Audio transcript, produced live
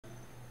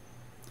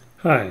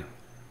Hi,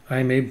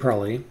 I'm Abe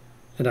Prawley,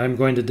 and I'm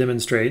going to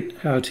demonstrate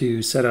how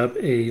to set up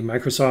a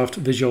Microsoft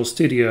Visual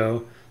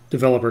Studio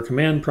developer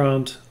command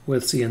prompt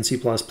with C and C++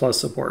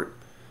 support.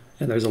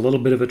 And there's a little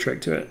bit of a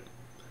trick to it.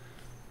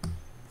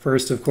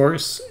 First, of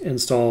course,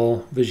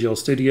 install Visual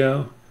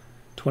Studio.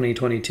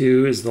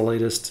 2022 is the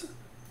latest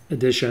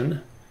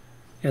edition,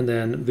 and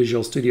then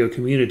Visual Studio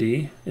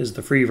Community is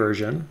the free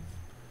version.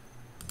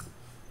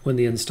 When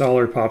the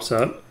installer pops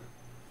up,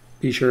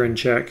 be sure and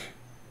check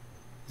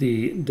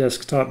the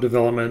desktop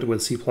development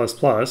with C++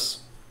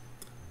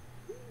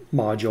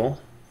 module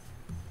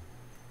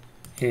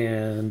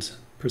and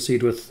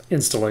proceed with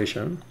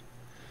installation.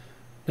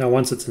 Now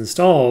once it's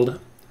installed,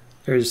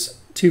 there's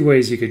two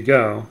ways you could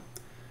go.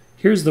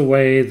 Here's the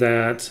way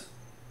that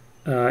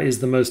is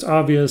the most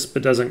obvious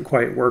but doesn't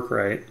quite work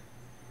right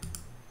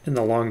in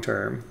the long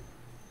term.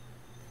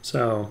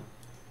 So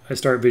I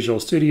start Visual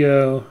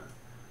Studio,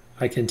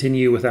 I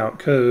continue without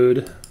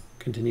code,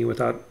 continue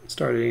without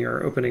starting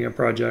or opening a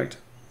project,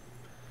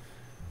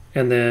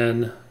 and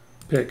then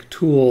pick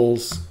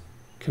Tools,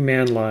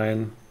 Command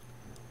Line,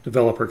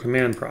 Developer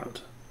Command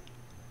Prompt.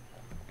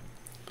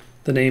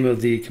 The name of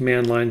the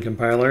command line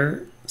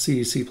compiler,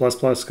 C++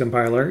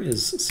 compiler,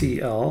 is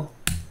CL.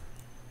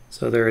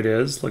 So there it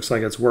is, looks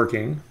like it's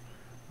working.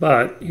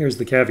 But here's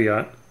the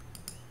caveat.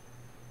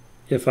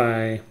 If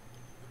I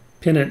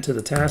pin it to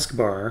the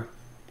taskbar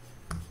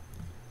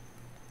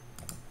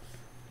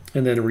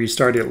and then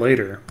restart it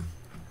later,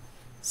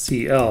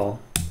 CL's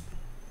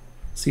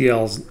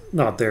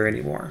not there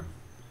anymore.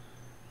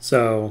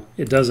 So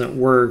it doesn't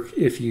work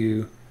if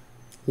you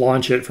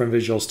launch it from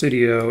Visual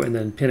Studio and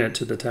then pin it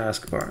to the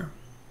taskbar.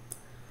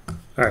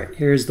 All right,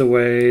 here's the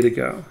way to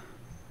go.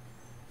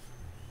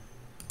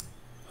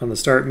 On the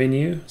Start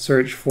menu,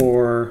 search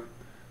for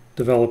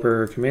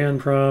Developer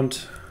Command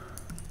Prompt,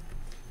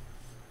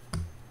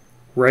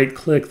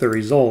 right-click the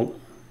result,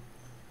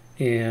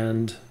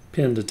 and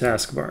pin to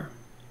taskbar.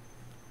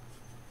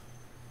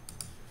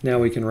 Now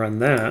we can run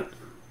that.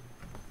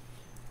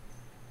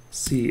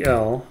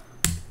 CL,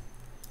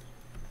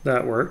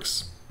 that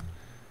works.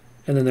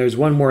 And then there's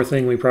one more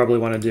thing we probably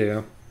want to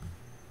do,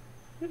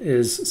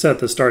 is set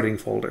the starting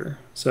folder.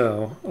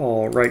 So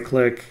I'll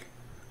right-click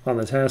on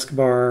the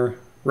taskbar,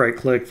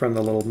 right-click from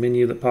the little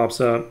menu that pops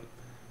up,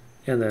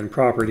 and then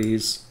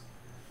Properties.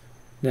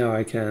 Now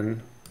I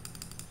can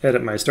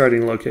edit my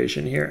starting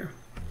location here.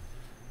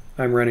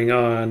 I'm running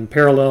on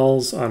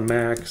Parallels on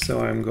Mac,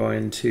 so I'm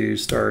going to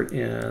start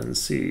in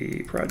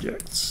C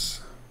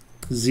Projects.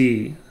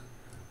 Z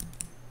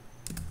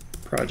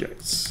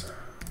Projects.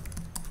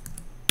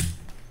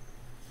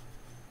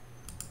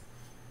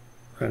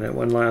 Run it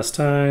one last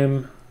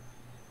time.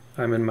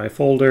 I'm in my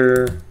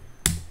folder,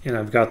 and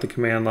I've got the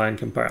command line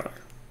compiler.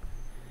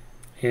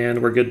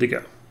 And we're good to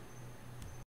go.